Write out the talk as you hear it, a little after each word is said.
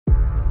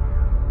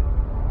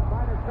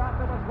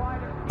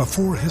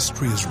Before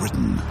history is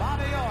written,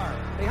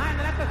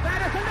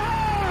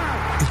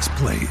 it's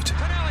played.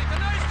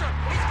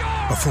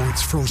 Before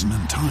it's frozen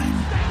in time,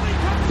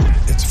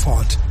 it's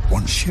fought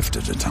one shift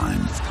at a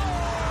time.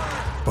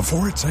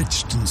 Before it's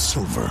etched in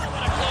silver,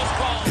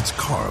 it's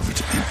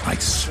carved in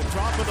ice.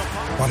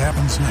 What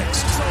happens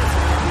next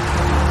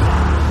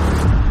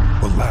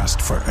will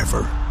last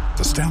forever.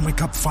 The Stanley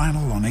Cup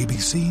Final on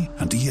ABC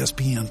and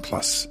ESPN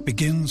Plus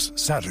begins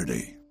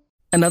Saturday.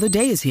 Another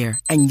day is here,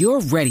 and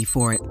you're ready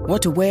for it.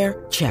 What to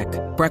wear? Check.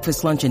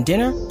 Breakfast, lunch, and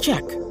dinner?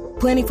 Check.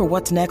 Planning for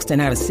what's next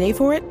and how to save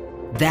for it?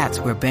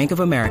 That's where Bank of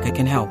America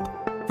can help.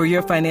 For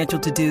your financial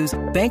to-dos,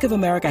 Bank of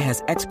America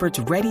has experts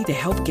ready to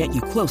help get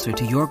you closer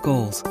to your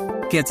goals.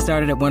 Get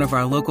started at one of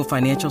our local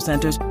financial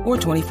centers or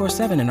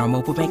 24/7 in our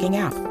mobile banking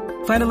app.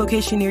 Find a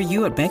location near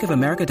you at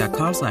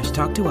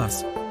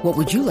bankofamerica.com/talktous. What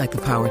would you like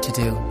the power to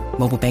do?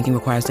 Mobile banking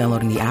requires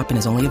downloading the app and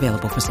is only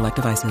available for select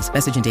devices.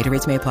 Message and data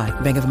rates may apply.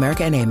 Bank of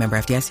America N.A., member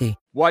FDIC.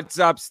 What's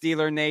up,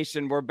 Steeler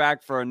Nation? We're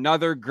back for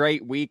another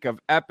great week of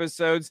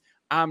episodes.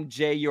 I'm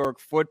Jay York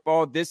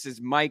Football. This is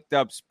Mic'd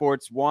Up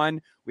Sports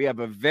 1. We have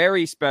a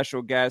very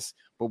special guest,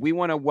 but we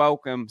want to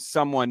welcome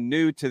someone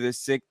new to the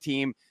Sick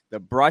team, the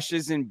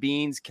Brushes and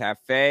Beans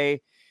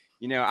Cafe.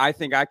 You know, I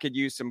think I could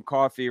use some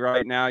coffee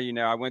right now. You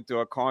know, I went to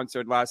a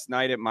concert last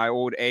night at my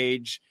old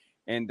age,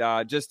 and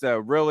just a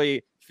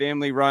really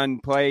family-run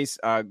place.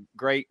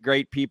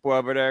 Great people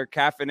over there.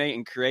 Caffeinate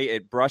and create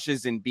at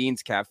Brushes and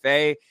Beans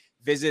Cafe.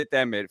 Visit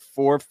them at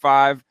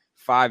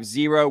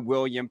 4550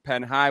 William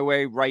Penn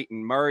Highway, right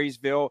in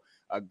Murraysville,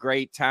 a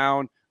great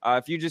town.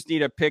 If you just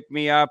need a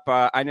pick-me-up,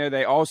 I know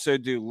they also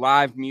do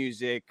live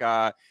music,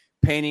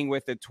 painting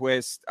with a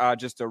twist,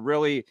 just a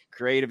really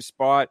creative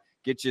spot.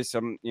 Get you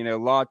some,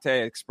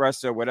 latte,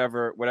 espresso,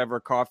 whatever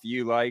coffee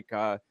you like.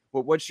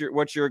 What's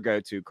your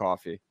go-to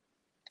coffee?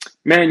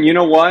 Man, you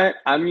know what?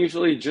 I'm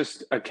usually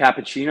just a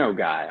cappuccino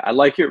guy. I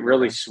like it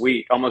really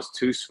sweet, almost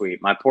too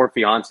sweet. My poor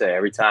fiance,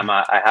 every time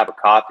I have a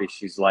coffee,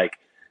 she's like,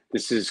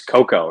 this is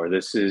cocoa or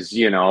this is,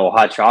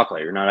 hot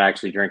chocolate. You're not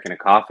actually drinking a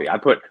coffee. I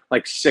put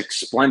like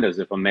 6 Splendas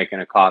if I'm making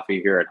a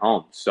coffee here at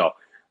home. So,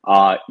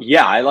 I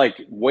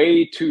like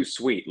way too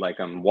sweet. Like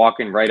I'm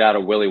walking right out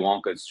of Willy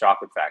Wonka's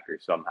chocolate factory.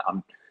 So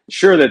I'm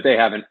sure that they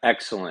have an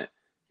excellent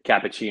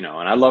cappuccino.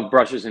 And I love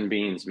Brushes and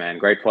Beans, man.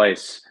 Great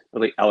place.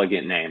 Really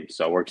elegant name.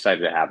 So we're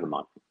excited to have them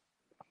on.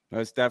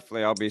 Most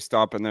definitely. I'll be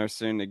stopping there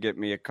soon to get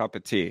me a cup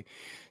of tea.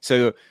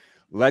 So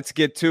let's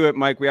get to it,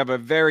 Mike. We have a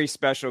very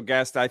special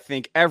guest. I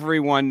think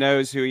everyone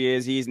knows who he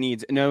is. He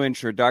needs no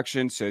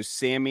introduction. So,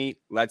 Sammy,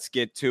 let's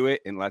get to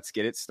it and let's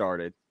get it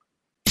started.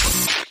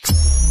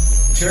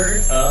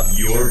 Turn up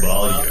your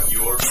volume.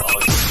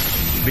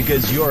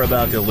 Because you're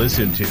about to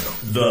listen to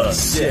The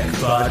Sick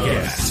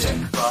Podcast.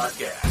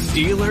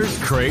 Steelers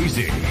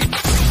Crazy.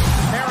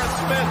 Harris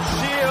Smith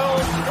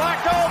shields.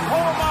 Flacco,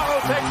 Polamalu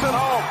takes it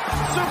home.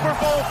 Super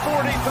Bowl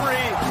 43.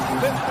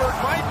 Pittsburgh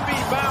might be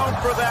bound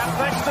for that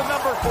thanks to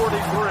number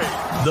 43.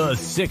 The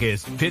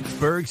sickest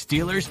Pittsburgh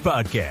Steelers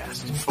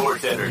podcast.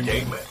 Sports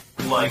entertainment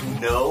like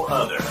no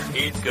other.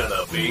 It's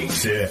gonna be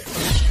sick.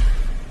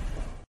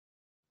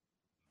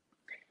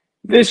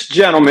 This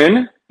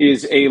gentleman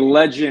is a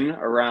legend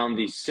around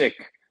the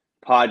Sick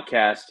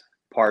podcast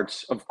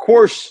parts. Of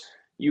course,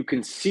 you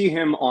can see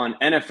him on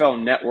NFL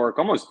Network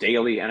almost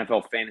daily,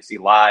 NFL Fantasy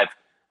Live.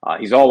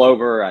 He's all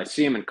over. I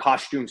see him in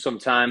costume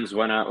sometimes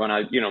when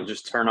I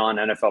just turn on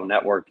NFL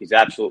Network. He's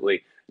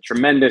absolutely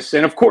tremendous.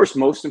 And of course,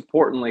 most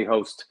importantly,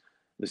 host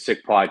the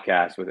Sick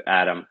Podcast with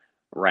Adam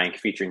Rank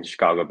featuring the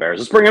Chicago Bears.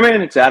 Let's bring him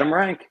in. It's Adam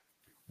Rank.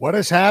 What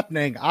is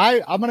happening?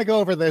 I'm going to go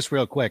over this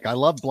real quick. I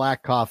love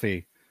black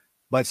coffee,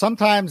 but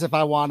sometimes if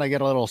I want to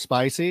get a little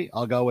spicy,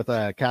 I'll go with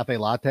a cafe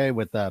latte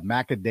with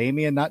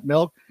macadamia nut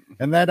milk.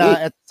 And then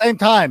at the same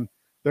time,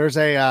 there's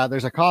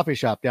a coffee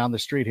shop down the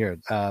street here.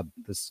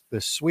 This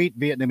sweet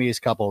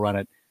Vietnamese couple run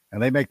it,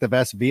 and they make the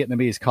best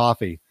Vietnamese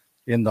coffee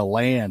in the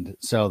land.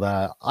 So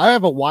I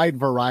have a wide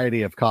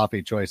variety of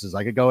coffee choices.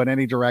 I could go in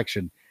any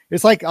direction.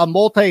 It's like a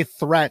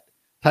multi-threat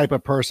type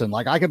of person.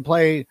 Like I can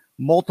play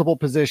multiple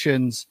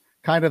positions,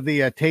 kind of the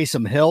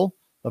Taysom Hill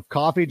of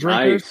coffee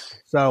drinkers.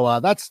 Nice. So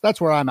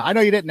that's where I'm at. I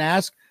know you didn't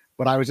ask,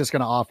 but I was just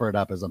going to offer it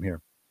up as I'm here.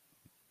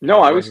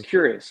 No, I was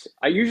curious.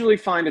 I usually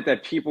find it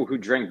that people who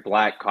drink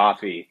black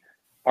coffee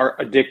are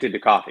addicted to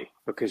coffee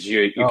because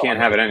you can't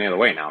have it any other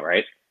way now,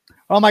 right?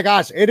 Oh my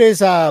gosh. It is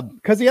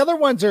because the other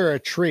ones are a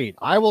treat.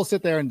 I will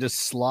sit there and just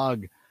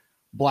slug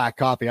black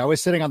coffee. I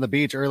was sitting on the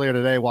beach earlier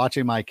today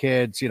watching my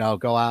kids,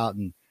 go out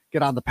and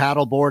get on the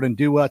paddle board and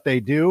do what they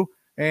do.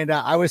 And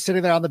I was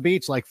sitting there on the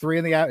beach like 3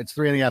 in the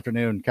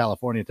afternoon,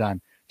 California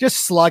time,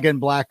 just slugging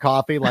black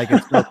coffee like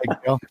it's no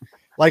big deal.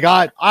 Like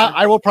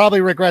I will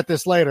probably regret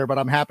this later, but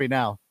I'm happy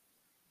now.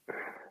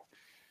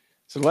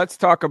 So let's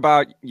talk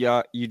about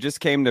you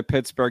just came to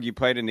Pittsburgh. You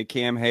played in the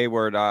Cam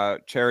Hayward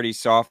charity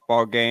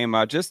softball game.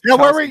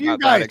 Where were you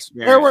guys?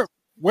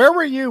 Where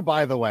were you,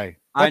 by the way?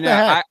 I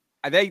know.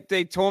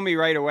 They told me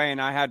right away,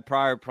 and I had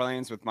prior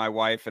plans with my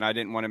wife, and I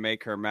didn't want to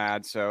make her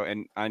mad. So,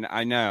 and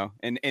I know,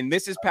 and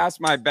this is past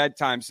my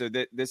bedtime, so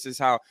this is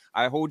how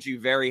I hold you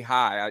very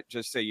high.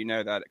 Just so you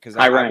know that, because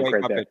I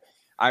wake up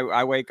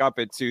I wake up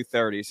at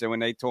 2:30. So when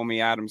they told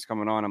me Adam's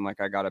coming on, I'm like,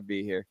 I gotta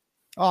be here.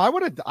 Oh, I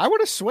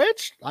would have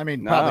switched. I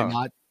mean, probably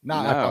not.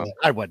 No.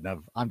 I wouldn't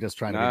have. I'm just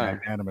trying to be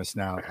magnanimous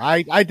now.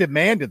 I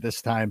demanded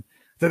this time.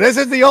 So this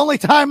is the only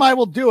time I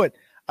will do it.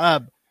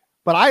 But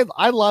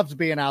I loved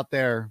being out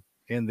there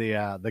in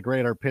the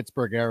greater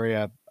Pittsburgh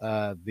area,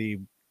 the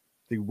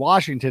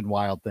Washington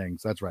Wild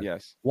Things. That's right.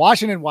 Yes.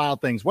 Washington Wild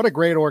Things. What a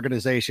great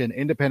organization,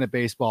 independent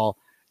baseball.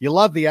 You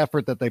love the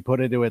effort that they put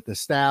into it. The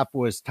staff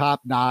was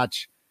top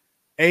notch.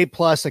 A+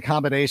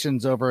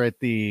 accommodations over at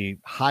the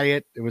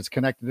Hyatt. It was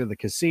connected to the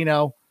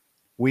casino.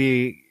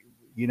 I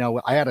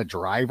had a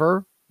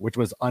driver, which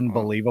was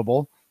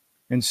unbelievable.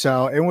 And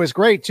so it was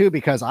great too,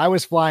 because I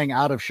was flying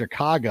out of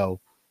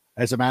Chicago,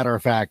 as a matter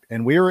of fact,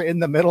 and we were in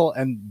the middle,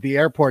 and the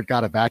airport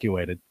got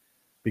evacuated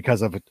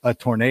because of a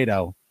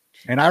tornado.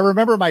 And I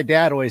remember my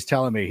dad always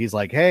telling me, he's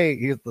like,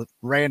 hey,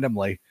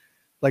 randomly,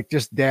 like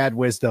just dad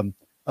wisdom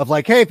of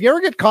like, hey, if you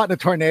ever get caught in a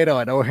tornado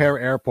at O'Hare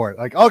Airport,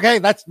 like, okay,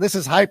 this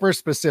is hyper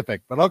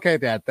specific, but okay,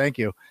 Dad, thank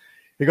you.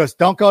 He goes,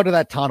 don't go to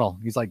that tunnel.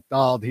 He's like,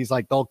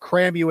 they'll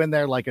cram you in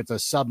there like it's a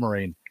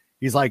submarine.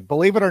 He's like,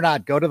 believe it or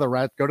not, go to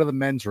the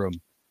men's room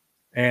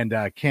and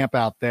camp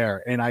out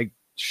there. And I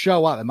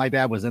show up, and my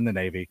dad was in the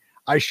Navy.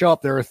 I show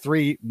up, there are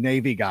 3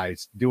 Navy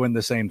guys doing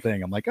the same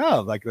thing. I'm like,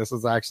 oh, like this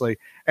is actually.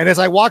 And as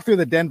I walk through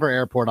the Denver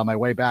airport on my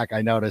way back,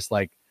 I noticed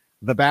like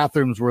the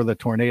bathrooms were the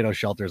tornado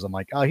shelters. I'm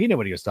like, oh, he knew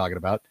what he was talking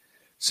about.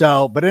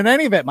 So, but in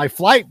any event, my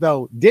flight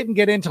though didn't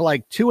get into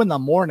like 2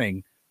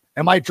 a.m,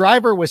 and my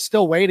driver was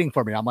still waiting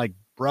for me. I'm like,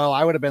 bro,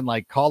 I would have been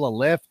like, call a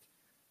Lyft,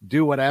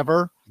 do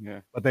whatever.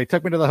 Yeah. But they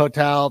took me to the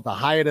hotel. The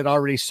Hyatt had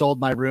already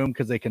sold my room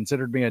because they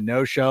considered me a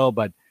no-show,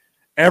 but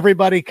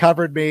everybody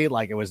covered me.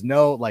 Like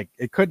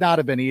it could not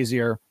have been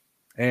easier.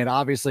 And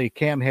obviously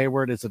Cam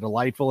Hayward is a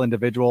delightful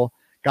individual.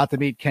 Got to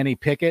meet Kenny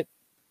Pickett,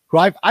 who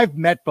I've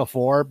met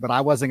before, but I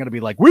wasn't going to be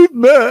like, we've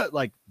met,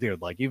 like,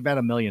 dude, like you've met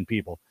a million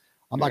people.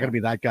 I'm not going to be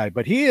that guy,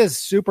 but he is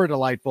super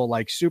delightful,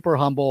 like super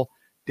humble,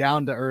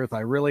 down to earth. I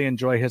really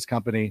enjoy his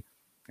company,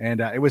 and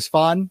it was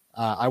fun.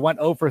 I went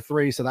 0 for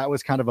 3, so that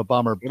was kind of a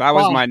bummer. That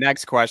was my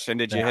next question.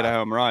 Did you hit a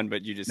home run?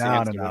 But you just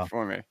answered it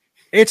for me.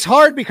 It's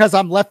hard because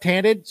I'm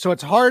left-handed, so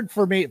it's hard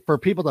for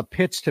people to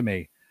pitch to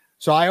me.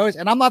 So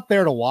and I'm not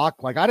there to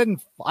walk. Like I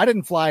didn't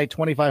fly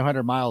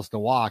 2,500 miles to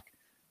walk.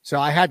 So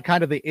I had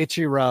kind of the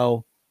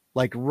Ichiro,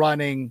 like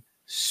running,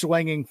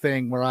 swinging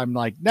thing where I'm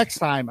like, next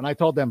time. And I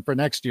told them for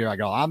next year, I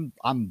go,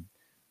 I'm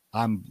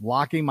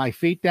locking my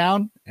feet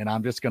down and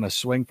I'm just going to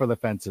swing for the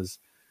fences.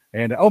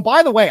 And, oh,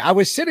 by the way, I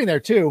was sitting there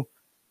too.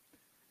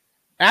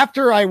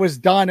 After I was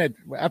done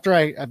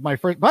my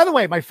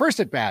first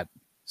at bat.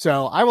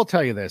 So I will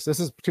tell you this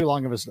is too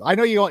long of a, I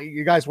know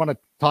you guys want to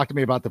talk to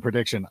me about the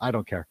prediction. I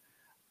don't care.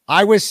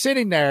 I was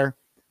sitting there.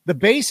 The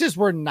bases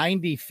were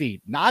 90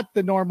 feet, not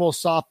the normal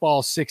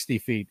softball 60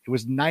 feet. It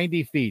was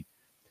 90 feet.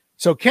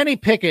 So Kenny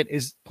Pickett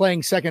is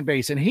playing second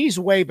base, and he's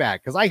way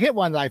back because I hit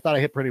one that I thought I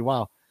hit pretty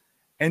well.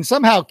 And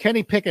somehow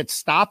Kenny Pickett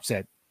stops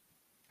it.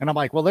 And I'm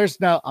like, well,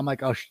 I'm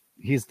like, oh,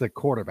 he's the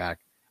quarterback.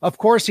 Of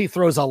course he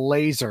throws a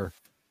laser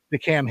to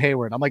Cam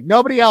Hayward. I'm like,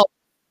 nobody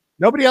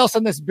else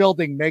in this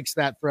building makes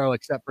that throw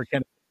except for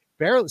Kenny.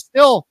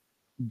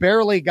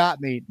 Barely got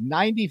me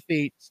 90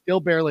 feet,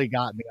 still barely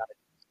got me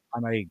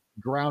on a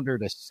grounder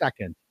to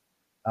second,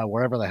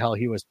 wherever the hell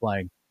he was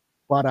playing.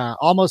 But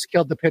almost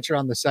killed the pitcher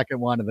on the second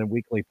one, and then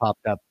Weekly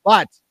popped up.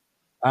 But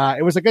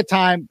it was a good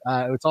time.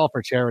 It was all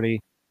for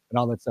charity and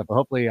all that stuff. But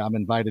hopefully I'm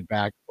invited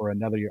back for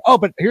another year. Oh,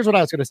 but here's what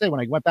I was going to say. When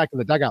I went back to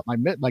the dugout,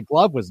 my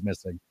glove was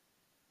missing,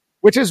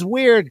 which is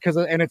weird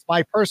and it's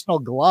my personal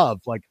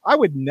glove. Like I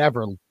would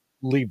never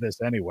leave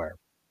this anywhere.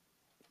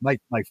 My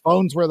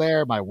phones were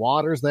there. My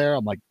water's there.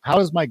 I'm like, how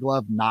is my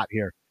glove not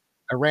here?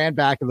 I ran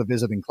back to the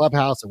visiting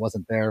clubhouse. It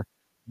wasn't there.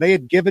 They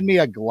had given me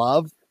a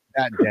glove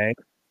that day,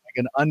 like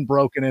an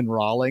unbroken in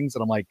Rawlings.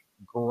 And I'm like,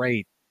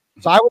 great.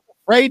 So I was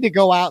afraid to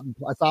go out. And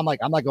so I'm like,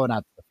 I'm not going out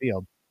to the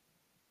field.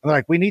 And they're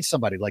like, we need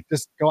somebody like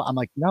this. Go. I'm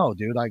like, no,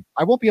 dude,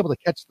 I won't be able to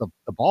catch the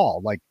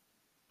ball. Like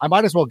I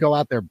might as well go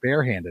out there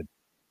barehanded.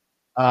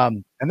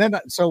 And then,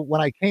 so when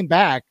I came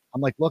back,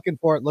 I'm like looking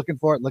for it, looking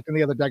in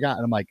the other dugout.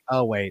 And I'm like,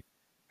 oh, wait.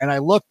 And I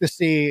looked to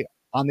see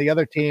on the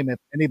other team if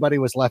anybody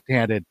was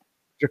left-handed.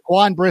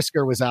 Jaquan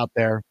Brisker was out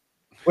there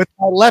with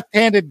my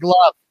left-handed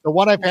glove, the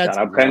one I've had.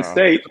 Shout out Penn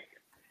State.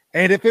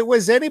 And if it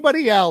was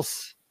anybody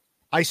else,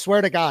 I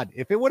swear to God,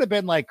 if it would have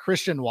been like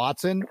Christian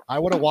Watson, I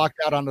would have walked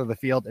out onto the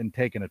field and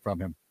taken it from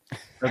him.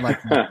 I'm like,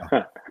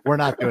 no, we're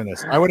not doing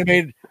this. I would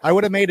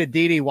have made a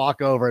Didi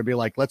walk over and be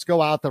like, let's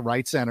go out the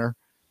right center.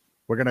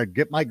 We're going to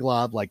get my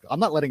glove. Like, I'm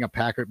not letting a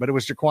Packard, but it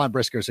was Jaquan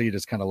Brisker, so you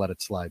just kind of let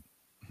it slide.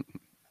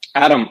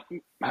 Adam,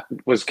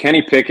 was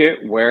Kenny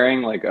Pickett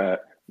wearing like a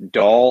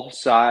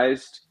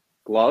doll-sized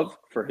glove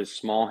for his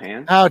small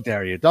hand? How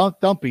dare you?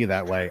 Don't be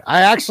that way.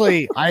 I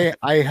actually I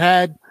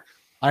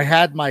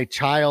had my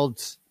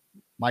child's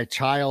my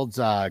child's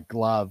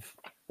glove.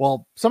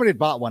 Well, somebody had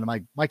bought one.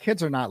 My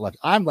kids are not left.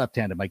 I'm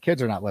left-handed. My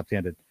kids are not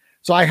left-handed.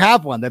 So I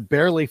have one that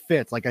barely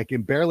fits. Like I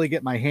can barely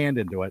get my hand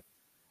into it.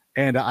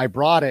 And I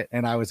brought it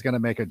and I was going to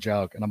make a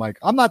joke. And I'm like,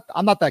 I'm not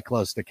that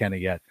close to Kenny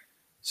yet.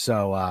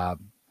 So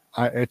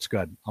it's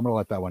good. I'm going to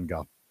let that one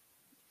go.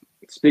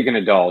 Speaking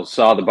of dolls,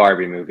 saw the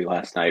Barbie movie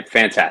last night.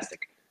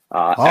 Fantastic.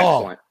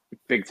 Excellent.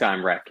 Big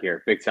time rec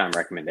here. Big time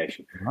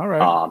recommendation. All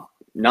right.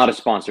 Not a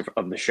sponsor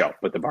of the show,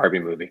 but the Barbie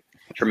movie.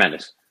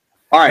 Tremendous.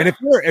 All right. And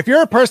if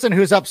you're a person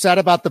who's upset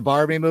about the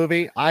Barbie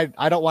movie,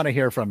 I don't want to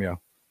hear from you.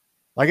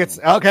 Like it's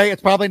okay.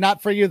 It's probably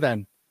not for you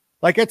then.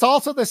 Like it's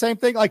also the same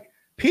thing. Like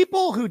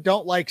people who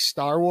don't like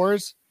Star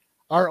Wars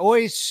are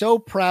always so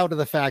proud of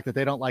the fact that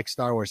they don't like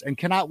Star Wars and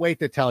cannot wait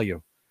to tell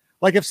you.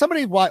 Like if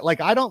somebody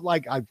like I don't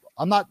like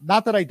I'm not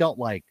that I don't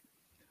like,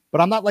 but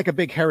I'm not like a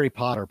big Harry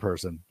Potter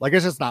person. Like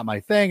it's just not my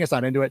thing. It's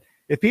not into it.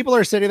 If people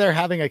are sitting there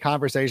having a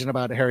conversation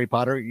about Harry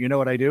Potter, you know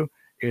what I do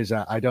is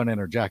I don't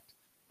interject.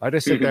 I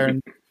just sit there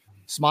and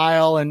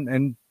smile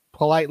and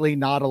politely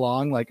nod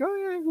along like,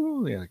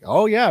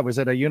 oh yeah, I was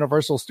at a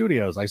Universal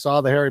Studios. I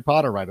saw the Harry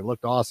Potter ride. It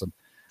looked awesome.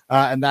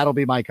 And that'll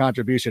be my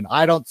contribution.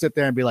 I don't sit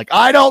there and be like,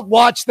 I don't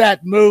watch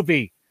that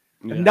movie.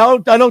 Yeah.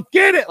 No, I don't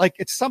get it. Like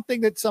it's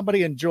something that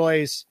somebody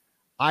enjoys.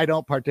 I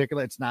don't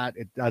particularly,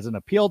 it doesn't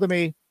appeal to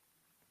me.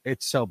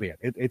 It's so be it.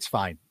 It's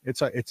fine.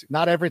 It's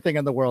not everything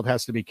in the world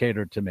has to be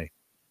catered to me.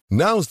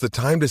 Now's the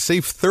time to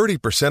save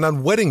 30%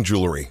 on wedding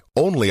jewelry,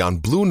 only on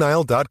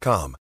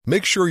BlueNile.com.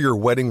 Make sure your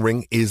wedding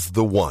ring is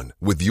the one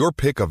with your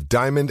pick of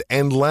diamond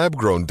and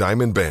lab-grown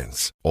diamond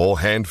bands, all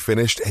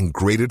hand-finished and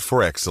graded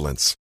for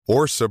excellence.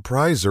 Or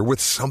surprise her with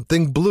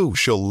something blue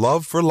she'll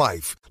love for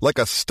life, like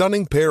a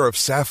stunning pair of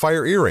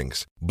sapphire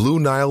earrings. Blue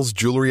Nile's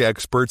jewelry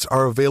experts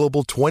are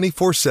available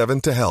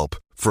 24/7 to help,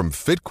 from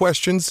fit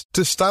questions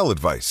to style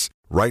advice.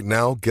 Right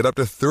now, get up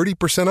to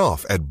 30%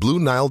 off at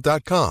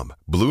BlueNile.com.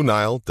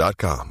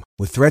 BlueNile.com.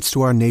 With threats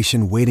to our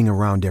nation waiting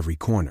around every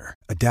corner,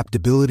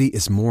 adaptability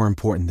is more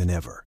important than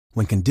ever.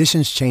 When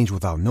conditions change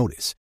without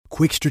notice,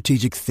 quick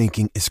strategic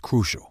thinking is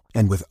crucial.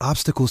 And with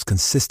obstacles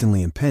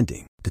consistently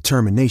impending,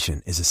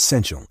 determination is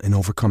essential in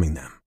overcoming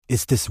them.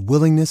 It's this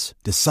willingness,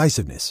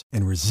 decisiveness,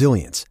 and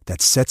resilience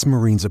that sets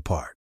Marines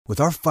apart. With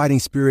our fighting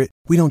spirit,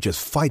 we don't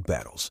just fight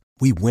battles,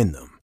 we win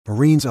them.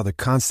 Marines are the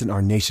constant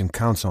our nation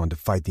counts on to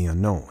fight the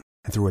unknown.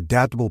 And through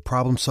adaptable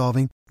problem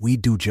solving, we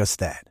do just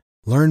that.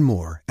 Learn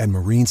more at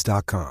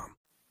Marines.com.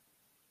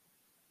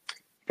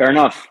 Fair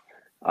enough.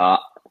 I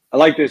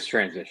like this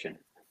transition.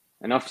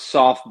 Enough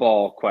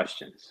softball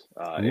questions,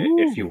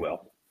 if you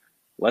will.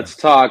 Let's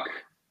talk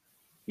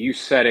you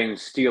setting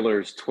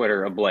Steelers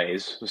Twitter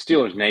ablaze.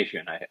 Steelers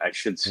Nation, I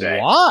should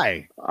say.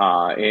 Why?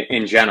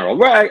 In general.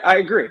 Well, I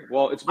agree.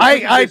 Well, it's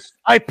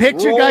I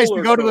picked you guys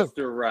to go to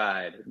the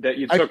ride that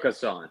you took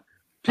us on.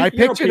 I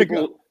picked you to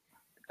go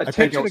to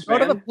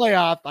the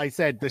playoff. I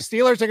said the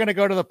Steelers are going to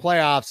go to the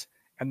playoffs,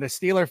 and the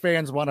Steeler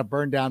fans want to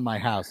burn down my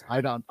house.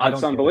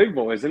 That's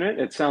unbelievable, isn't it?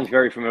 It sounds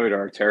very familiar to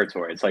our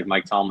territory. It's like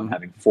Mike Tomlin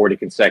having 40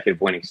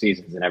 consecutive winning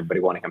seasons and everybody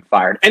wanting him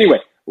fired. Anyway,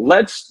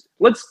 let's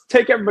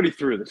take everybody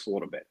through this a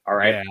little bit. All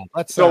right. Yeah,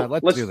 let's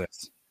do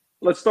this.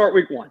 Let's start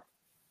week one.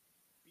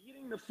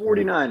 Beating the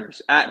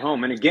 49ers at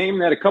home in a game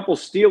that a couple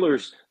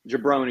Steelers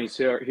jabronis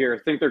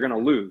here think they're going to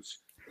lose.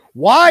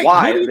 Why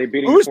are they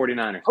beating the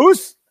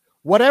 49ers?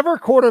 Whatever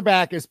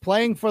quarterback is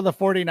playing for the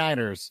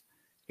 49ers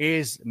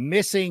is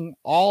missing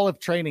all of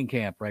training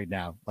camp right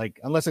now. Like,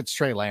 unless it's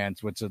Trey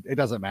Lance, which it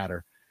doesn't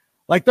matter.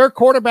 Like, their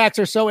quarterbacks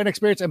are so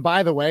inexperienced. And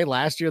by the way,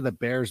 last year the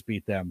Bears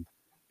beat them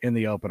in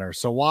the opener.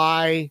 So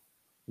why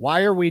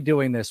are we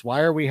doing this? Why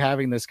are we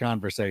having this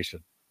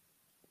conversation?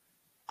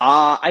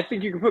 I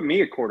think you can put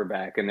me at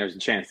quarterback and there's a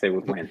chance they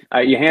would win.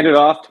 You hand it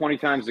off 20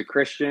 times to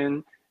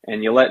Christian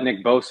and you let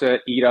Nick Bosa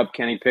eat up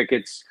Kenny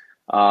Pickett's,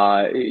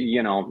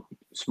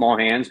 small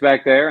hands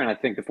back there. And I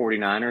think the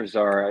 49ers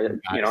are,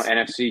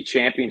 NFC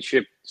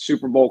Championship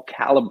Super Bowl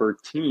caliber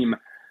team.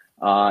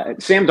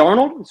 Sam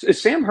Darnold,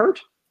 is Sam hurt?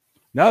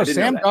 No,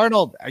 Sam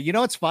Darnold. You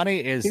know what's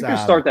funny is he's going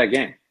to start that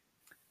game.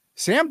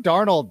 Sam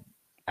Darnold,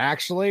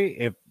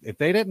 actually, if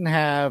they didn't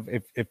have,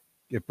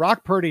 if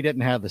Brock Purdy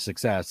didn't have the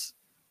success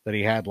that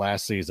he had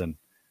last season,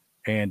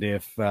 and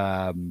if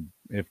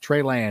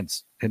Trey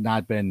Lance had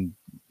not been,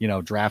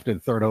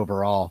 drafted third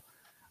overall,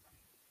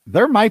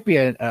 there might be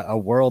a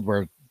world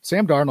where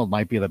Sam Darnold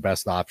might be the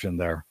best option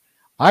there.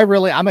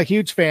 I'm a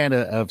huge fan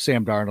of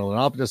Sam Darnold, and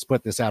I'll just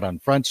put this out on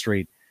Front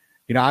Street.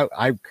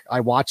 I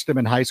watched him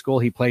in high school.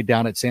 He played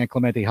down at San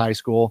Clemente High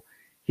School.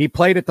 He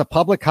played at the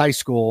public high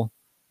school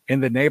in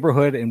the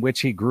neighborhood in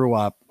which he grew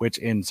up, which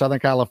in Southern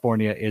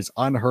California is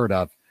unheard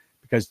of,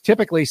 because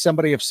typically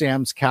somebody of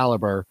Sam's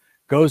caliber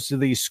goes to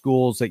these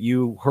schools that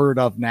you heard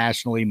of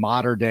nationally,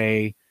 Mater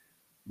Dei,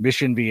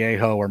 Mission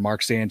Viejo, where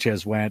Mark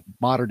Sanchez went.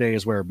 Mater Dei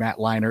is where Matt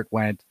Leinart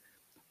went.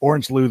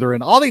 Orange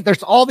Lutheran,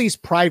 there's all these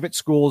private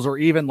schools, or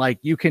even like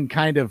you can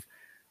kind of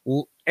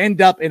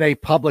end up in a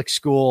public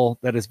school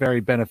that is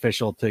very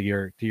beneficial to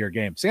your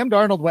game. Sam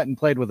Darnold went and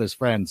played with his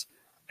friends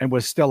and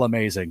was still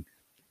amazing.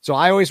 So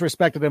I always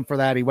respected him for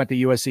that. He went to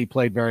USC,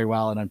 played very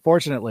well. And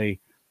unfortunately,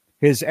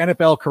 his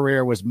NFL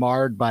career was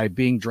marred by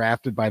being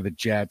drafted by the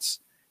Jets,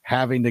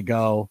 having to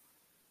go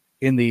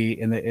in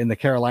the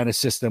Carolina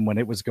system when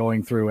it was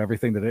going through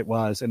everything that it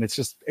was. And it's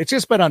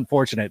just been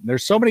unfortunate. And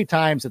there's so many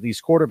times that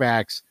these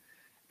quarterbacks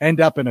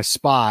end up in a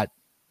spot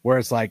where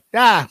it's like,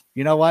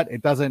 you know what?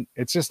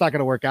 It's just not going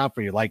to work out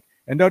for you. Like,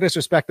 and no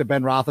disrespect to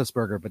Ben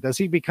Roethlisberger, but does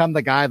he become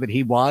the guy that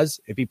he was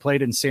if he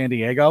played in San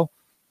Diego?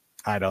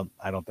 I don't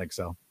think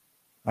so.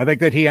 I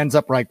think that he ends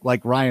up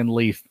like Ryan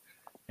Leaf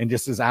and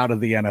just is out of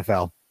the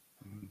NFL.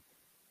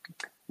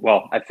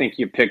 Well, I think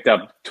you picked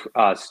up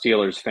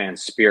Steelers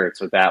fans'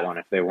 spirits with that one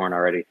if they weren't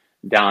already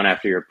down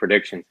after your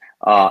predictions.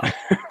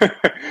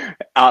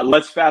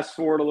 Let's fast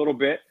forward a little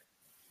bit.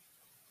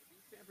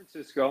 San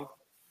Francisco,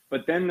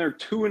 but then they're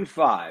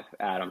 2-5,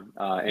 Adam,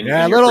 in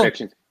your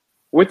predictions.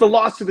 With the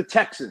loss to the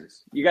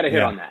Texans, you got to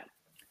hit on that.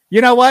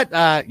 You know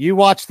what? You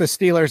watch the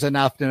Steelers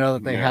enough to know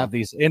that they have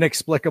these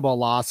inexplicable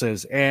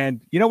losses. And,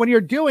 when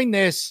you're doing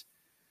this,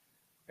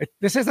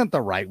 this isn't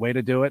the right way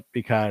to do it,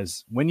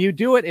 because when you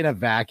do it in a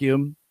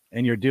vacuum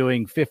and you're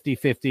doing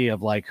 50-50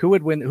 of like, who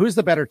would win? Who's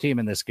the better team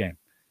in this game?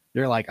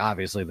 You're like,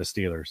 obviously the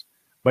Steelers.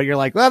 But you're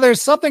like, well,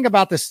 there's something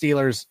about the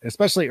Steelers,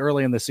 especially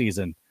early in the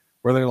season,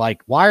 where they're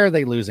like, why are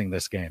they losing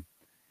this game?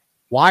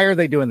 Why are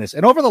they doing this?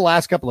 And over the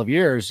last couple of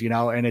years,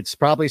 and it's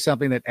probably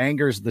something that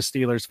angers the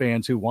Steelers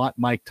fans who want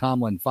Mike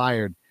Tomlin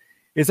fired,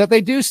 is that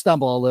they do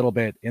stumble a little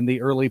bit in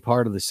the early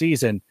part of the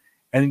season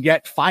and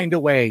yet find a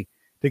way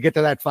to get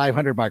to that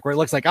 500 mark where it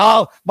looks like,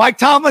 oh, Mike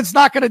Tomlin's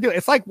not going to do it.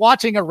 It's like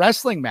watching a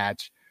wrestling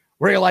match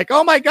where you're like,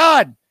 oh my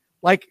God,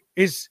 like,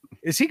 is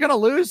he going to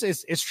lose?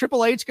 Is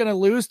Triple H going to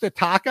lose to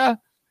Taka?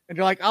 And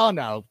you're like, oh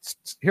no,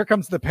 here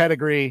comes the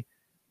pedigree.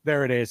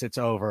 There it is. It's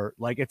over.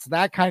 Like, it's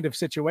that kind of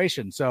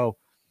situation. So,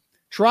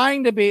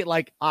 trying to be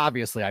like,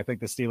 obviously, I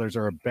think the Steelers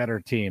are a better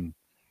team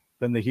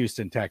than the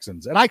Houston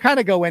Texans. And I kind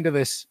of go into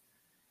this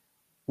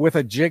with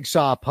a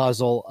jigsaw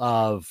puzzle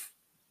of,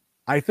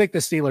 I think the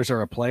Steelers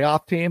are a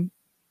playoff team,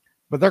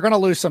 but they're going to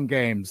lose some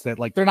games that,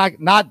 like, they're not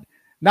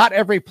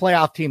every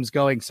playoff team's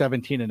going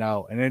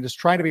 17-0. And they're just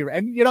trying to be,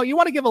 and you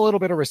want to give a little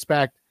bit of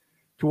respect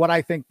to what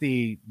I think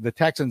the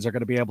Texans are going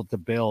to be able to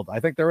build. I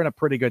think they're in a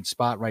pretty good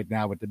spot right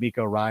now with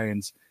DeMeco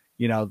Ryans,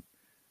 the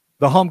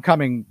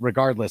homecoming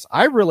regardless.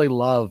 I really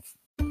love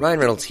Ryan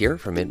Reynolds here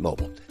from Mint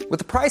Mobile. With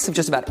the price of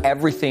just about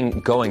everything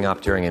going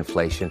up during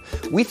inflation,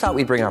 we thought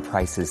we'd bring our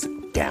prices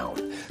down.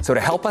 So to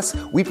help us,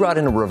 we brought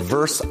in a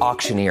reverse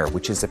auctioneer,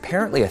 which is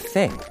apparently a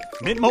thing.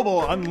 Mint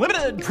Mobile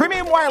Unlimited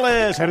Premium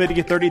Wireless. How to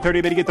get 30,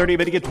 30, bit to get 30,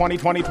 bit to get 20,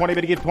 20, 20,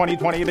 bit to get 20,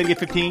 20, bit to get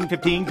 15,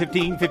 15,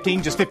 15,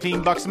 15, just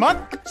 $15 a month?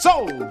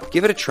 Sold!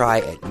 Give it a try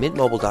at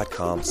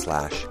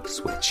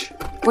mintmobile.com/switch.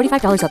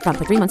 $45 up front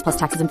for 3 months plus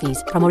taxes and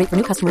fees. Promo rate for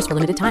new customers for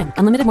limited time.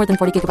 Unlimited more than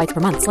 40 gigabytes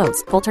per month.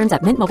 Slows full terms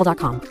at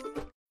mintmobile.com.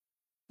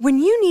 When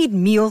you need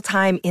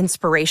mealtime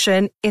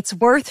inspiration, it's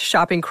worth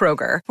shopping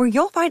Kroger, where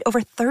you'll find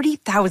over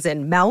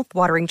 30,000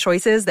 mouth-watering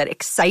choices that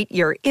excite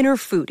your inner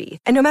foodie.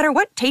 And no matter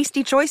what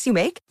tasty choice you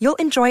make, you'll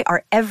enjoy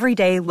our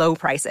everyday low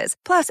prices,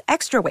 plus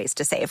extra ways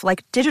to save,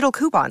 like digital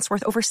coupons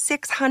worth over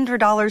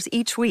 $600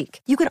 each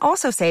week. You can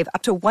also save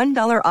up to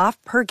 $1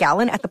 off per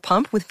gallon at the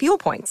pump with fuel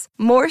points.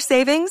 More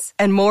savings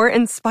and more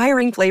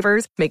inspiring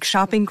flavors make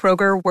shopping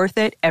Kroger worth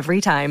it every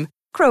time.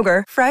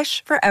 Kroger,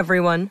 fresh for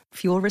everyone.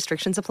 Fuel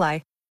restrictions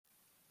apply.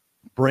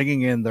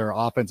 Bringing in their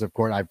offensive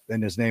coordinator,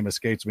 and his name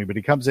escapes me, but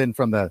he comes in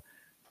from the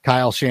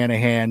Kyle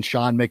Shanahan,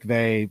 Sean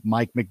McVay,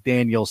 Mike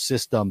McDaniel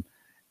system.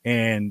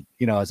 And,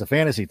 as a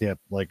fantasy tip,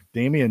 like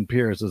Dameon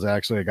Pierce is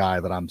actually a guy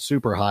that I'm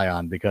super high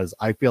on because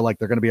I feel like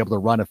they're going to be able to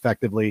run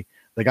effectively.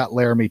 They got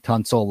Laramie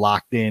Tunsil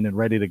locked in and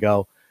ready to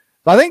go.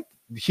 So I think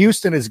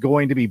Houston is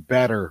going to be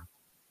better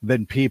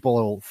than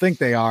people think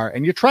they are.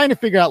 And you're trying to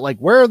figure out, like,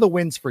 where are the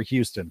wins for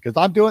Houston? Because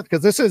I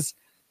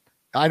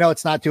know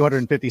it's not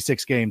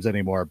 256 games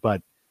anymore,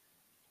 but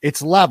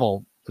it's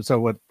level.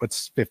 So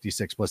what's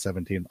 56 plus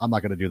 17? I'm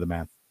not going to do the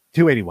math.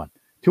 281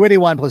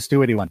 plus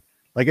 281.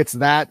 Like, it's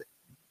that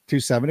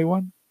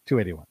 271,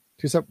 281,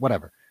 27,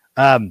 whatever.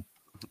 But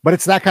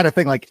it's that kind of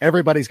thing. Like,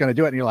 everybody's going to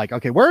do it. And you're like,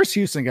 okay, where's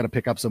Houston going to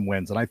pick up some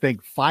wins? And I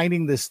think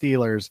finding the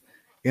Steelers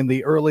in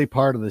the early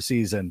part of the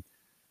season,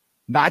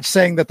 not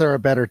saying that they're a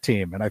better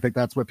team. And I think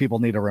that's what people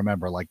need to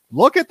remember. Like,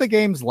 look at the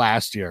games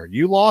last year.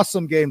 You lost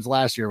some games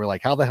last year. We're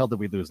like, how the hell did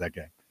we lose that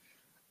game?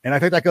 And I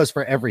think that goes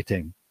for every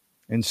team.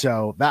 And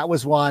so that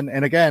was one.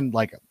 And again,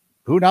 like,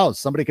 who knows?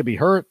 Somebody could be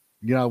hurt.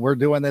 We're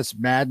doing this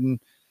Madden,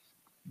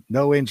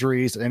 no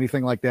injuries,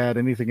 anything like that.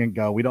 Anything can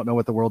go. We don't know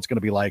what the world's going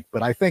to be like.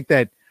 But I think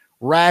that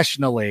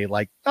rationally,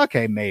 like,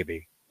 okay,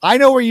 maybe. I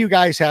know where you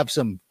guys have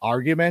some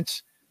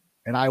arguments,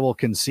 and I will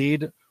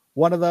concede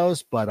one of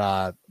those.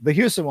 But the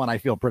Houston one, I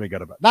feel pretty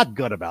good about. Not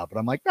good about, but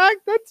I'm like,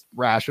 that's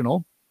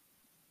rational.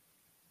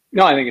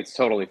 No, I think it's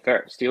totally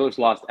fair. Steelers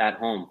lost at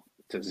home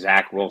to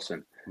Zach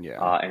Wilson.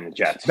 And the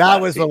Jets.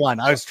 That was the one.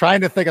 I was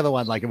trying to think of the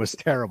one. Like, it was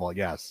terrible.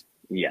 Yes.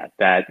 Yeah,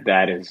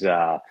 that is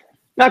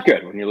not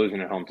good when you're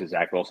losing at home to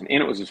Zach Wilson.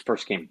 And it was his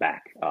first game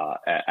back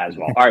as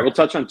well. All right, we'll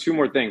touch on two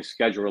more things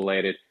schedule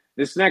related.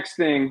 This next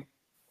thing,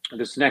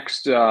 this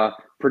next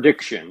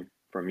prediction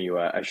from you,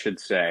 I should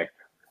say,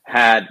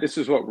 this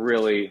is what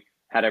really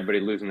had everybody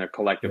losing their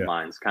collective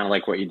minds, kind of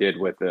like what you did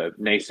with the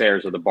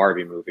naysayers of the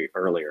Barbie movie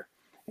earlier.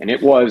 And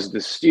it was the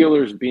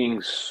Steelers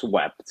being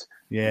swept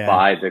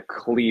by the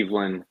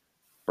Cleveland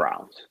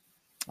Browns.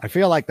 I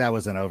feel like that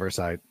was an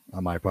oversight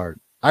on my part.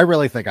 I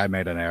really think I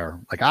made an error.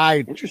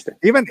 Interesting.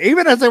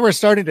 Even as they were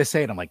starting to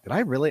say it, I'm like, did I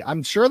really?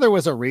 I'm sure there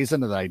was a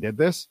reason that I did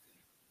this.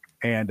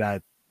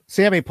 And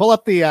Sammy, pull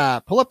up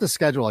the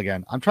schedule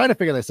again. I'm trying to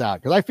figure this out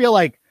because I feel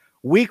like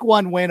week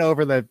 1 win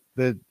over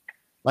the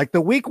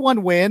week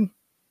 1 win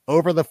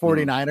over the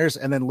 49ers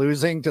and then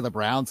losing to the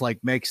Browns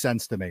makes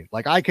sense to me.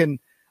 I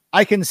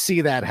can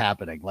see that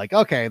happening.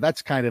 Okay,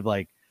 that's kind of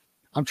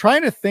I'm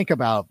trying to think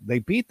about, they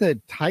beat the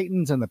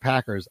Titans and the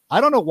Packers. I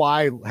don't know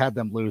why I had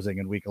them losing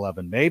in week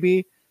 11.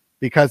 Maybe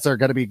because they're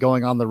going to be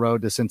going on the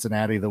road to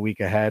Cincinnati the week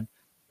ahead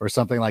or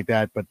something like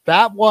that. But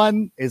that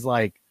one is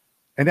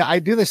and I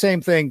do the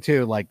same thing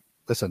too.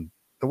 Listen,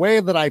 the way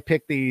that I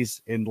pick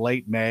these in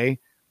late May,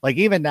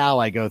 even now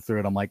I go through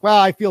it. I'm like, well,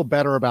 I feel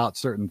better about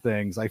certain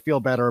things. I feel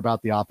better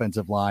about the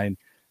offensive line,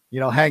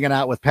 hanging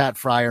out with Pat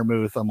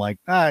Freiermuth. I'm like,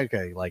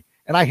 okay.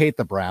 And I hate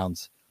the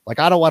Browns.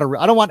 I don't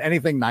want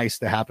anything nice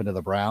to happen to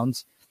the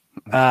Browns.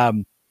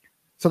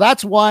 So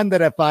that's one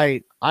that if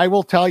I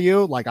will tell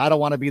you, I don't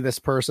want to be this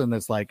person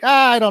that's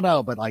I don't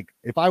know. But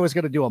if I was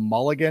going to do a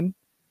mulligan,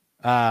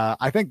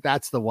 I think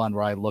that's the one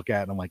where I look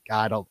at and I'm like,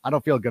 I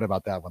don't feel good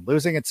about that one.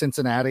 Losing at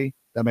Cincinnati,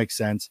 that makes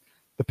sense.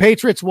 The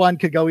Patriots one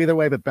could go either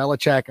way, but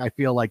Belichick, I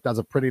feel does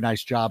a pretty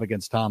nice job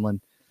against Tomlin,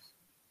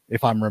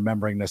 if I'm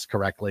remembering this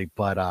correctly.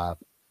 But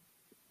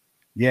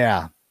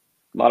yeah.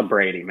 A lot of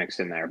Brady mixed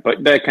in there,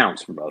 but that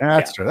counts for both.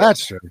 That's true.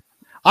 That's true.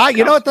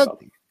 You know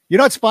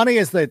what's funny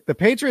is that the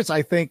Patriots,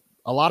 I think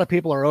a lot of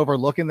people are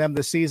overlooking them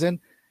this season.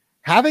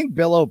 Having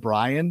Bill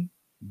O'Brien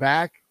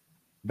back,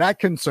 that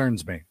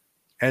concerns me.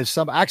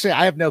 Actually,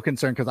 I have no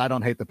concern because I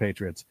don't hate the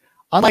Patriots.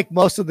 Unlike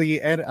most of the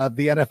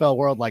NFL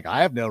world,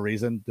 I have no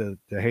reason to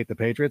hate the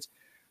Patriots.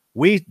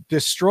 We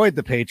destroyed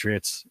the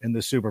Patriots in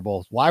the Super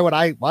Bowl. Why would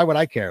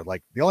I care?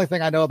 The only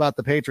thing I know about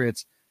the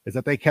Patriots is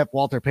that they kept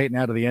Walter Payton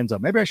out of the end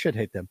zone. Maybe I should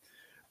hate them.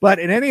 But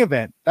in any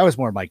event, that was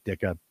more Mike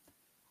Ditka.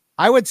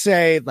 I would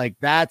say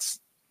that's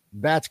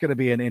going to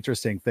be an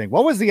interesting thing.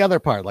 What was the other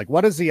part?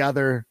 What is the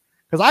other?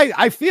 Because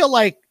I feel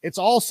like it's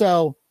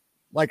also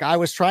I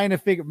was trying to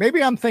figure.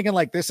 Maybe I'm thinking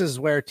this is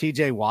where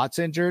TJ Watt's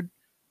injured.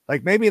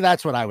 Maybe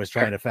that's what I was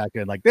trying to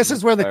factor in. This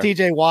is where the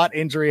TJ Watt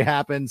injury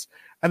happens,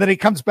 and then he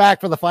comes back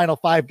for the final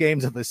 5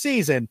 games of the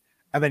season,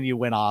 and then you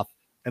win off,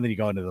 and then you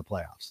go into the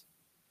playoffs.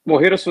 Well,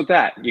 hit us with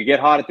that. You get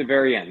hot at the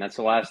very end. That's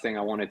the last thing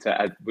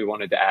we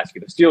wanted to ask you.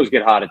 The Steelers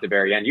get hot at the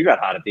very end. You got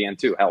hot at the end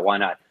too. Hell, why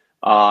not?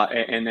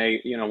 And they,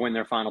 win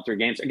their final 3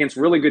 games against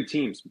really good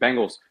teams: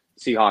 Bengals,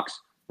 Seahawks,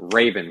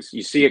 Ravens.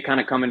 You see it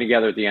kind of coming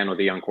together at the end with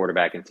a young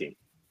quarterback and team.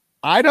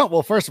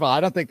 Well, first of all, I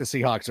don't think the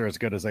Seahawks are as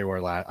good as they were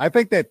last. I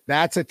think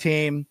that's a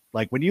team,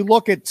 when you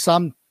look at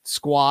some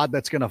squad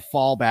that's going to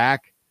fall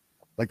back,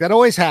 that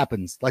always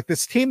happens.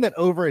 This team that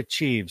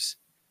overachieves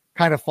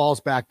kind of falls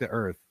back to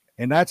earth.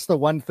 And that's the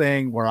one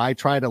thing where I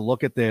try to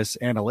look at this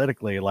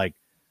analytically.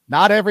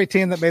 Not every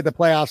team that made the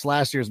playoffs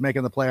last year is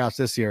making the playoffs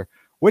this year,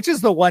 which is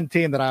the one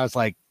team that I was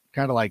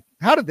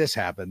how did this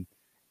happen?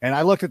 And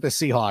I looked at the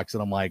Seahawks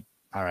and I'm like,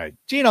 all right,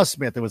 Geno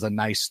Smith, it was a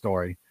nice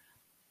story.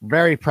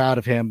 Very proud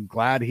of him.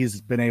 Glad he's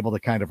been able to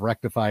kind of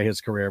rectify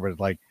his career.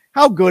 But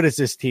how good is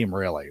this team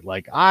really?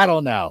 I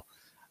don't know.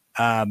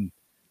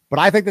 But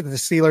I think that the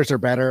Steelers are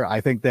better. I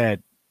think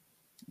that,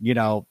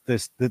 the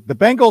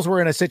Bengals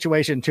were in a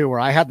situation too, where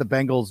I had the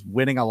Bengals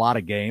winning a lot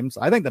of games.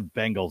 I think the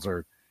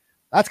Bengals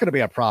that's going to be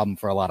a problem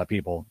for a lot of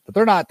people that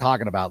they're not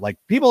talking about.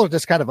 People have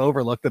just kind of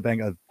overlooked the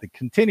Bengals. They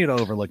continue to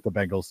overlook the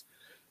Bengals,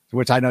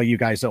 which I know you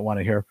guys don't want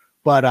to hear,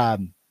 but, I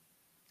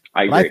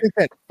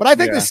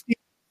think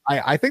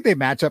I think they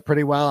match up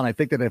pretty well. And I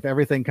think that if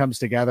everything comes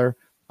together,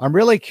 I'm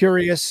really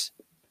curious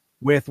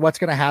with what's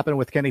going to happen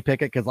with Kenny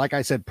Pickett. Cause like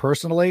I said,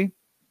 personally,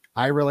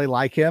 I really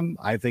like him.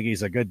 I think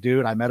he's a good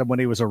dude. I met him when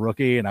he was a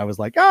rookie and I was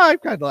like, I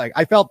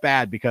felt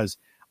bad because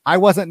I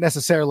wasn't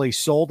necessarily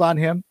sold on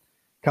him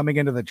coming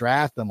into the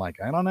draft. I'm like,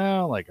 I don't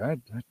know.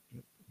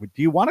 Do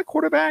you want a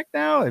quarterback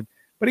now?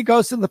 But he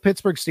goes to the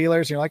Pittsburgh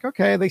Steelers. And you're like,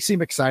 okay, they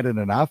seem excited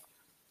enough.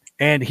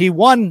 And he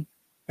won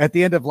at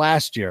the end of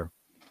last year,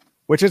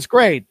 which is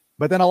great.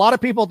 But then a lot of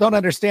people don't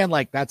understand,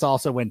 that's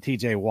also when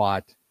TJ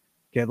Watt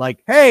get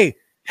hey,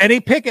 Kenny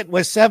Pickett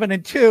was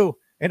 7-2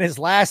 in his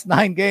last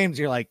 9 games.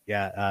 You're like,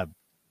 yeah,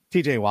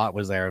 TJ Watt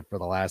was there for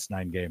the last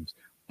 9 games.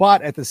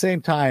 But at the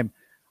same time,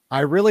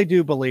 I really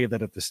do believe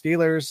that if the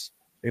Steelers,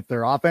 if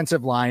their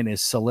offensive line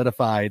is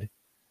solidified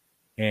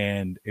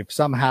and if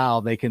somehow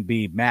they can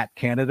be Matt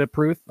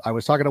Canada-proof. I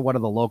was talking to one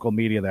of the local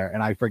media there,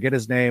 and I forget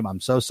his name. I'm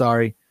so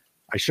sorry.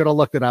 I should have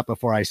looked it up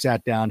before I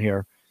sat down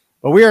here.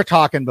 But we were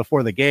talking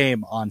before the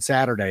game on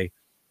Saturday,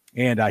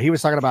 and he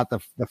was talking about the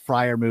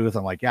Freiermuth.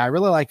 I'm like, yeah, I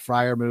really like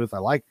Freiermuth. I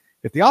like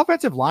if the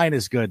offensive line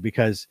is good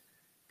because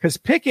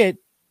Pickett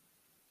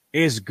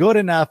is good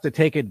enough to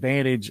take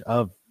advantage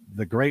of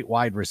the great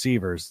wide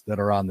receivers that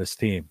are on this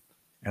team.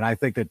 And I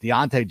think that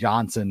Deontay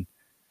Johnson,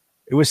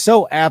 it was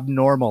so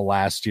abnormal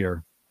last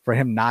year for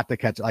him not to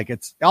catch. Like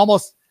it's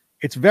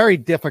very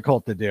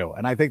difficult to do.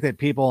 And I think that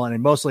people,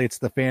 and mostly it's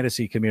the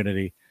fantasy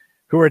community,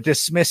 who are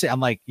dismissing. I'm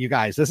like, you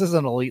guys, this is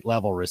an elite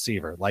level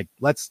receiver. Like,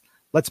 let's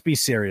be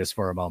serious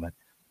for a moment.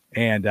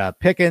 And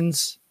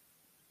Pickens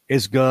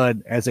is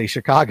good. As a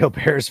Chicago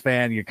Bears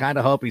fan, you kind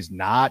of hope he's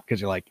not,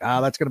 because you're like,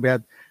 that's going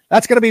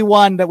to be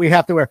one that we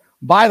have to wear.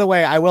 By the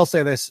way, I will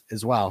say this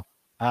as well.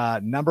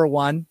 Number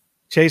one,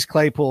 Chase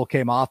Claypool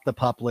came off the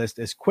PUP list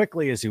as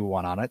quickly as you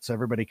want on it, so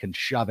everybody can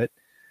shove it.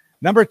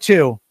 Number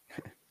two,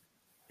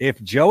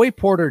 if Joey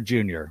Porter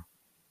Jr.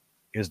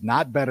 is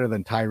not better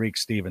than Tyreek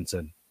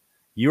Stevenson,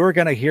 you are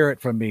going to hear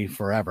it from me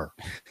forever.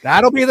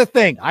 That'll be the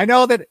thing. I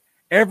know that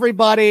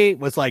everybody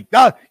was like,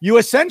 no, you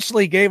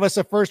essentially gave us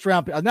a first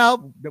round.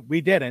 No,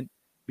 we didn't,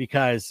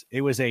 because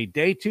it was a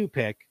day 2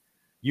 pick.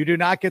 You do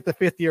not get the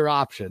 5th-year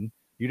option.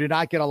 You do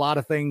not get a lot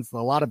of things, a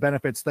lot of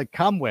benefits that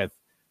come with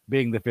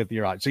being the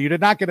 5th-year option. So you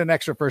did not get an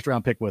extra first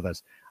round pick with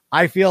us.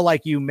 I feel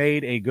like you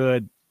made a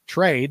good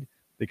trade,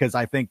 because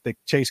I think that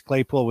Chase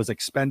Claypool was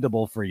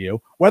expendable for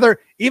you.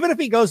 Even if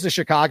he goes to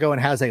Chicago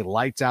and has a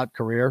lights out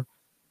career,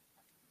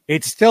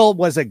 it still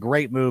was a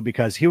great move,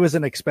 because he was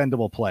an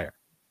expendable player.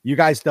 You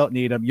guys don't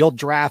need him. You'll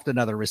draft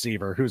another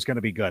receiver who's going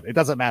to be good. It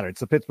doesn't matter. It's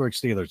the Pittsburgh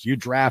Steelers. You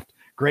draft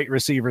great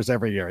receivers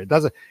every year.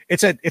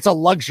 It's a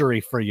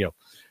luxury for you.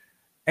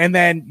 And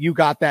then you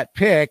got that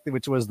pick,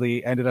 which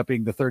ended up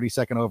being the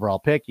 32nd overall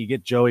pick. You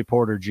get Joey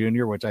Porter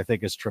Jr., which I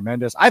think is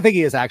tremendous. I think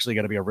he is actually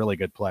going to be a really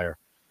good player.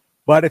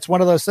 But it's one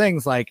of those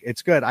things, like,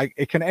 it's good.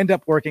 It can end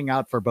up working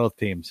out for both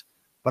teams.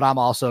 But I'm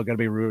also going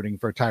to be rooting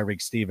for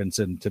Tyreek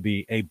Stevenson to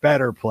be a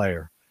better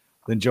player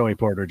than Joey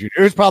Porter Jr.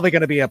 Who's probably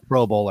going to be a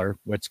Pro Bowler,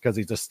 because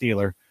he's a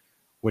Steeler,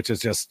 which is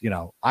just,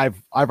 I've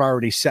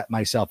already set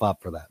myself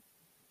up for that.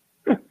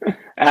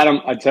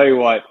 Adam, I tell you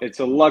what, it's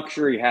a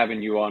luxury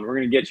having you on. We're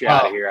going to get you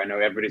out of here. I know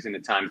everybody's in a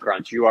time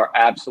crunch. You are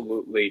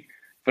absolutely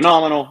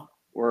phenomenal.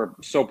 We're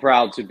so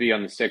proud to be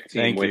on the SICK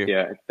team with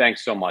you.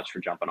 Thanks so much for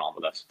jumping on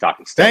with us,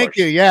 talking Steelers. Thank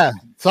you. Yeah.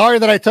 Sorry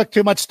that I took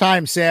too much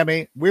time,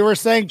 Sammy. We were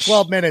saying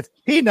 12 minutes.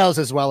 He knows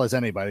as well as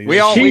anybody. We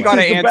got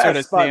to answer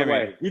to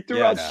Sammy. He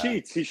threw out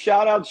Sheets. He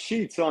shout out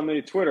Sheets on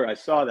the Twitter. I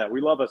saw that. We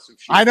love us some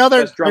Sheets. I know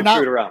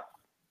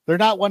they're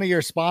not one of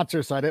your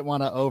sponsors, so I didn't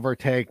want to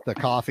overtake the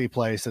coffee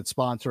place that's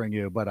sponsoring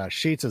you, but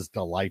Sheets is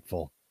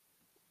delightful.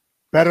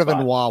 Better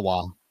than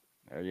Wawa.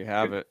 There you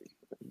have it.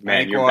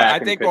 Man, I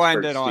think we'll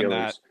end it on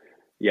that.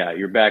 Yeah,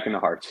 you're back in the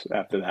hearts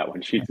after that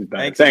one. Sheets is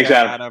back. Thanks,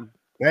 Adam.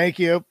 Thank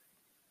you.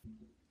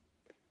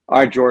 All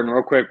right, Jordan,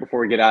 real quick before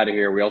we get out of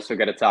here, we also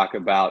got to talk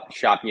about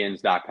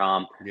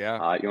shopyins.com.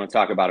 Yeah. You want to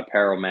talk about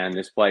apparel, man.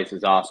 This place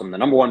is awesome. The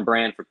number one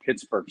brand for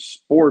Pittsburgh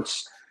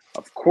sports.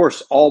 Of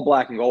course, all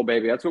black and gold,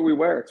 baby. That's what we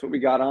wear. That's what we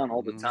got on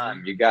all the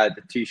time. You got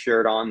the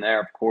T-shirt on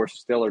there, of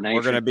course, Steeler Nation.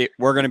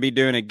 We're gonna be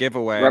doing a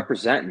giveaway.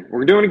 Representing.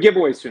 We're doing a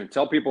giveaway soon.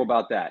 Tell people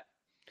about that.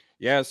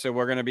 Yeah, so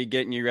we're gonna be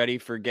getting you ready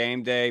for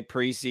game day.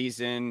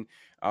 Preseason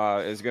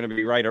is gonna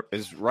be right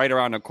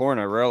around the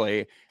corner,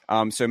 really.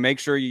 So make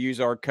sure you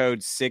use our code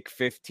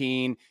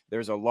SICK15.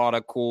 There's a lot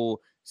of cool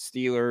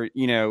Steeler,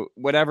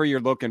 whatever you're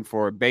looking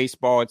for.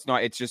 Baseball,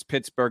 it's just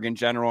Pittsburgh in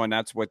general, and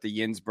that's what the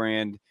Yins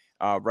brand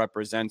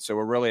represents. So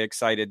we're really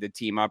excited to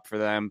team up for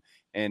them,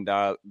 and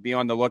be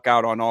on the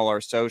lookout on all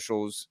our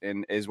socials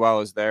and as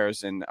well as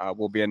theirs. And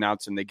we'll be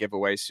announcing the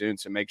giveaway soon.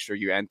 So make sure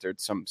you entered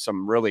some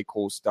really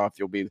cool stuff.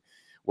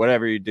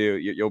 Whatever you do,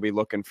 you'll be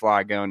looking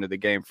fly going to the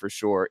game for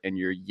sure in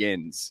your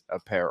Yins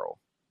apparel.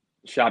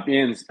 Shop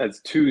Yins,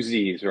 that's 2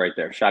 Z's right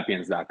there,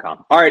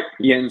 shopyins.com. All right,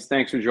 Yins,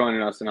 thanks for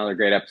joining us. Another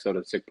great episode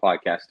of SICK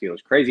Podcast,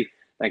 Steelers Crazy.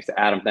 Thanks to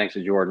Adam, thanks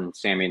to Jordan,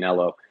 Sammy, and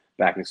Nello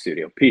back in the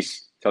studio.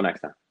 Peace. Till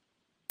next time.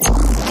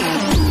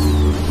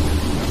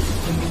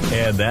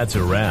 And that's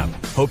a wrap.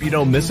 Hope you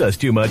don't miss us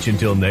too much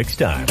until next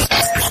time.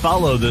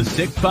 Follow the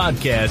SICK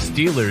Podcast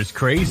Steelers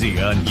Crazy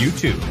on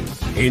YouTube,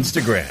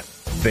 Instagram,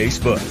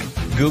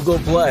 Facebook, Google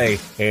Play,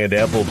 and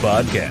Apple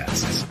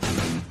Podcasts.